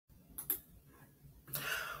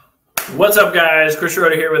What's up, guys? Chris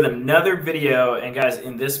Schroeder here with another video. And guys,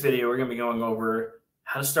 in this video, we're going to be going over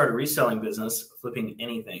how to start a reselling business, flipping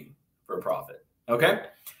anything for a profit. Okay?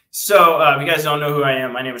 So if you guys don't know who I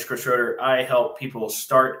am, my name is Chris Schroeder. I help people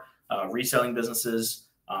start reselling businesses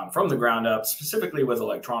from the ground up, specifically with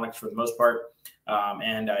electronics for the most part.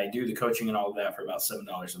 And I do the coaching and all of that for about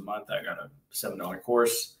 $7 a month. I got a $7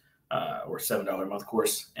 course or $7 a month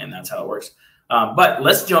course, and that's how it works. But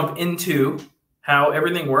let's jump into how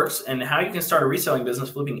everything works and how you can start a reselling business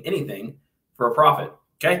flipping anything for a profit.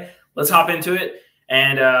 Okay, let's hop into it.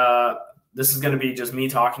 And this is going to be just me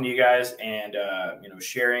talking to you guys and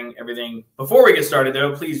sharing everything. Before we get started,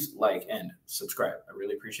 though, please like and subscribe. I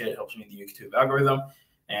really appreciate it. It helps me with the YouTube algorithm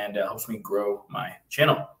and helps me grow my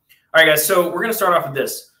channel. All right, guys. So we're going to start off with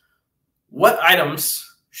this. What items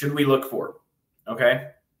should we look for? Okay,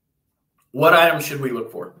 what items should we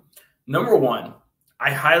look for? Number one,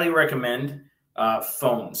 I highly recommend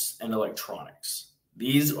phones and electronics.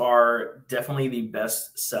 These are definitely the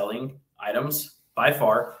best selling items by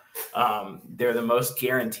far. They're the most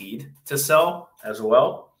guaranteed to sell as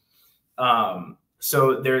well.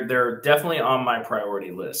 So they're definitely on my priority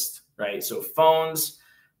list, right? So phones,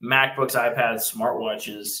 MacBooks, iPads,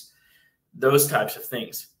 smartwatches, those types of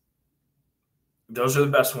things. Those are the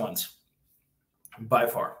best ones by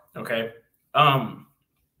far. Okay.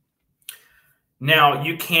 Now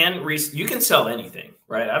you can sell anything,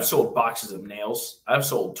 right? I've sold boxes of nails. I've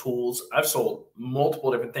sold tools. I've sold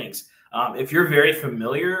multiple different things. If you're very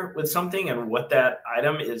familiar with something and what that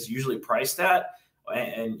item is usually priced at,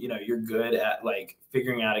 and you're good at like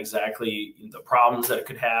figuring out exactly the problems that it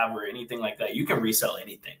could have or anything like that, you can resell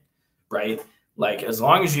anything, right? Like as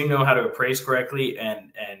long as you know how to appraise correctly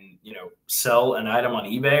and sell an item on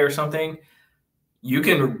eBay or something, you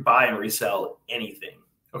can buy and resell anything.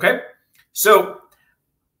 Okay. So,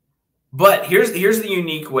 but here's the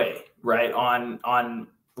unique way, right, on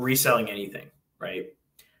reselling anything, right?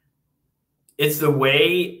 It's the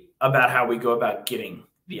way about how we go about getting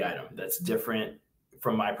the item that's different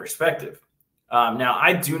from my perspective. Now,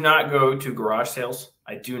 I do not go to garage sales.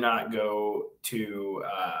 I do not go to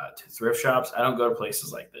thrift shops. I don't go to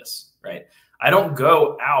places like this, right? I don't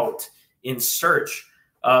go out in search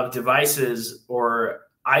of devices or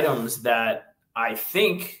items that I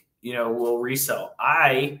think will resell.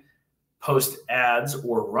 I post ads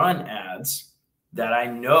or run ads that I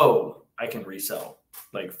know I can resell,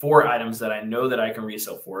 like 4 items that I know that I can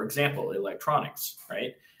resell. For example, electronics,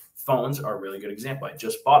 right? Phones are a really good example. I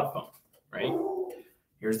just bought a phone, right?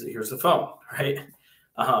 Here's the phone, right?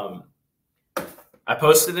 I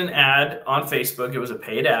posted an ad on Facebook. It was a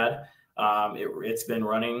paid ad. It's been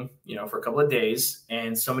running, for a couple of days,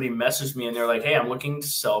 and somebody messaged me and they're like, "Hey, I'm looking to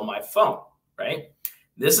sell my phone," right?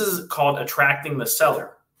 This is called attracting the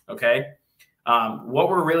seller, okay? What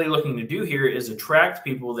we're really looking to do here is attract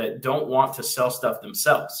people that don't want to sell stuff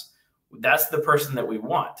themselves. That's the person that we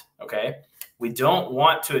want, okay? We don't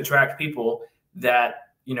want to attract people that,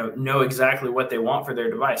 know exactly what they want for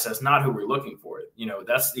their device. That's not who we're looking for.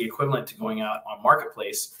 That's the equivalent to going out on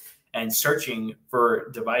Marketplace and searching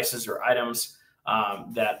for devices or items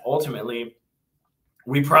that ultimately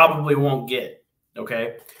we probably won't get,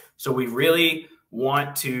 okay? So we really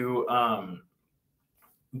want to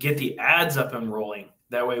get the ads up and rolling.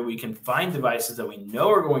 That way we can find devices that we know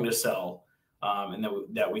are going to sell and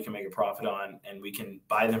that we can make a profit on, and we can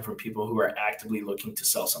buy them from people who are actively looking to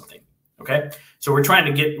sell something. Okay. So we're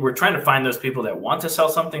trying to find those people that want to sell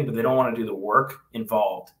something, but they don't want to do the work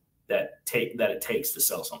involved that it takes to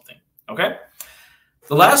sell something. Okay.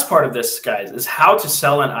 The last part of this, guys, is how to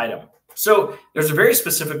sell an item. So there's a very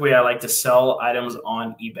specific way I like to sell items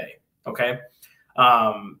on eBay. Okay.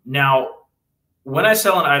 Now, when I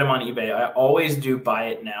sell an item on eBay, I always do buy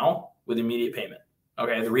it now with immediate payment.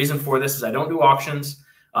 Okay. The reason for this is I don't do auctions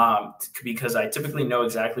because I typically know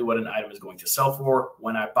exactly what an item is going to sell for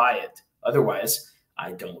when I buy it. Otherwise,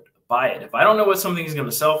 I don't buy it. If I don't know what something is going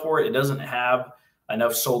to sell for, it doesn't have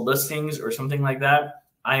enough sold listings or something like that,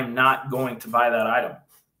 I am not going to buy that item.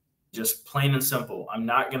 Just plain and simple. I'm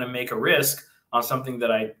not going to make a risk on something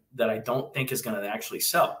that I don't think is going to actually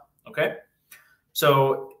sell. Okay.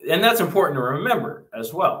 So, and that's important to remember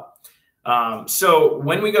as well. So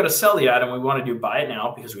when we go to sell the item, we want to do buy it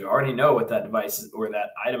now because we already know what that device or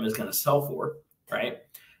that item is going to sell for, right?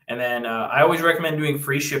 And then I always recommend doing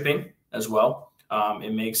free shipping as well.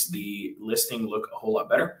 It makes the listing look a whole lot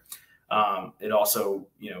better. It also,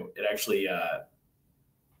 it actually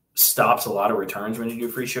stops a lot of returns when you do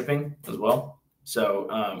free shipping as well.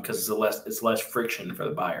 So, because it's less friction for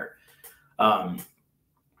the buyer.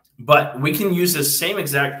 But we can use this same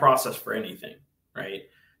exact process for anything, right?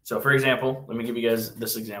 So for example, let me give you guys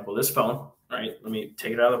this example. This phone, right? Let me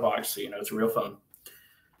take it out of the box so you know it's a real phone.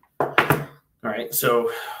 All right,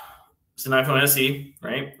 so it's an iPhone SE,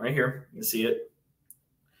 right? Right here, you can see it.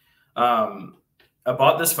 I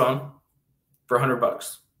bought this phone for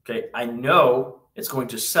 $100. Okay, I know it's going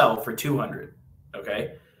to sell for 200.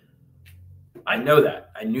 Okay, I know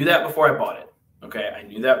that. I knew that before I bought it. Okay, I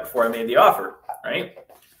knew that before I made the offer. Right,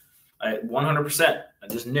 100%. I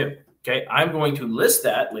just knew. Okay, I'm going to list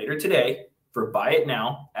that later today for buy it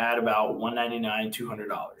now at about $199, $200.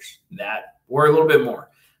 That or a little bit more.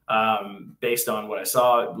 Based on what I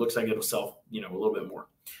saw, it looks like it'll sell, a little bit more.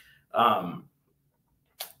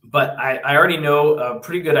 But I already know a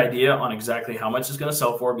pretty good idea on exactly how much it's going to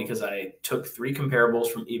sell for because I took 3 comparables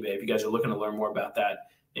from eBay. If you guys are looking to learn more about that,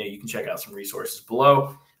 you can check out some resources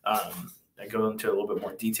below. I go into a little bit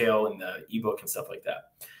more detail in the ebook and stuff like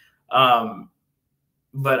that.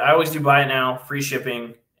 But I always do buy it now, free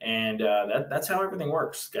shipping, and that's how everything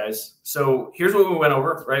works, guys. So here's what we went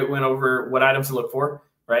over, right? We went over what items to look for,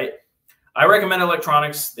 right? I recommend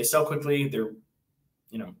electronics. They sell quickly.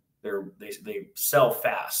 They sell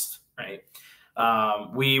fast, right?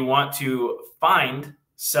 We want to find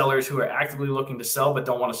sellers who are actively looking to sell but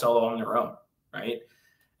don't want to sell on their own, right?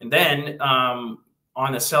 And then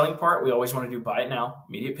on the selling part, we always want to do buy it now,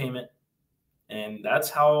 immediate payment. And that's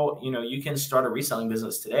how, you can start a reselling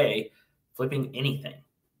business today, flipping anything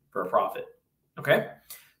for a profit. Okay.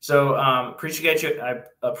 So I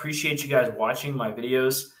appreciate you guys watching my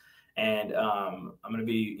videos. And I'm going to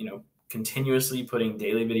be, continuously putting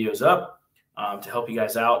daily videos up to help you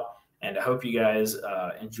guys out. And I hope you guys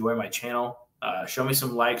enjoy my channel. Show me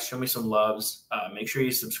some likes, show me some loves. Make sure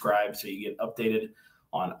you subscribe so you get updated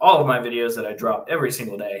on all of my videos that I drop every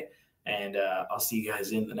single day. And I'll see you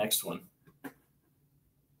guys in the next one.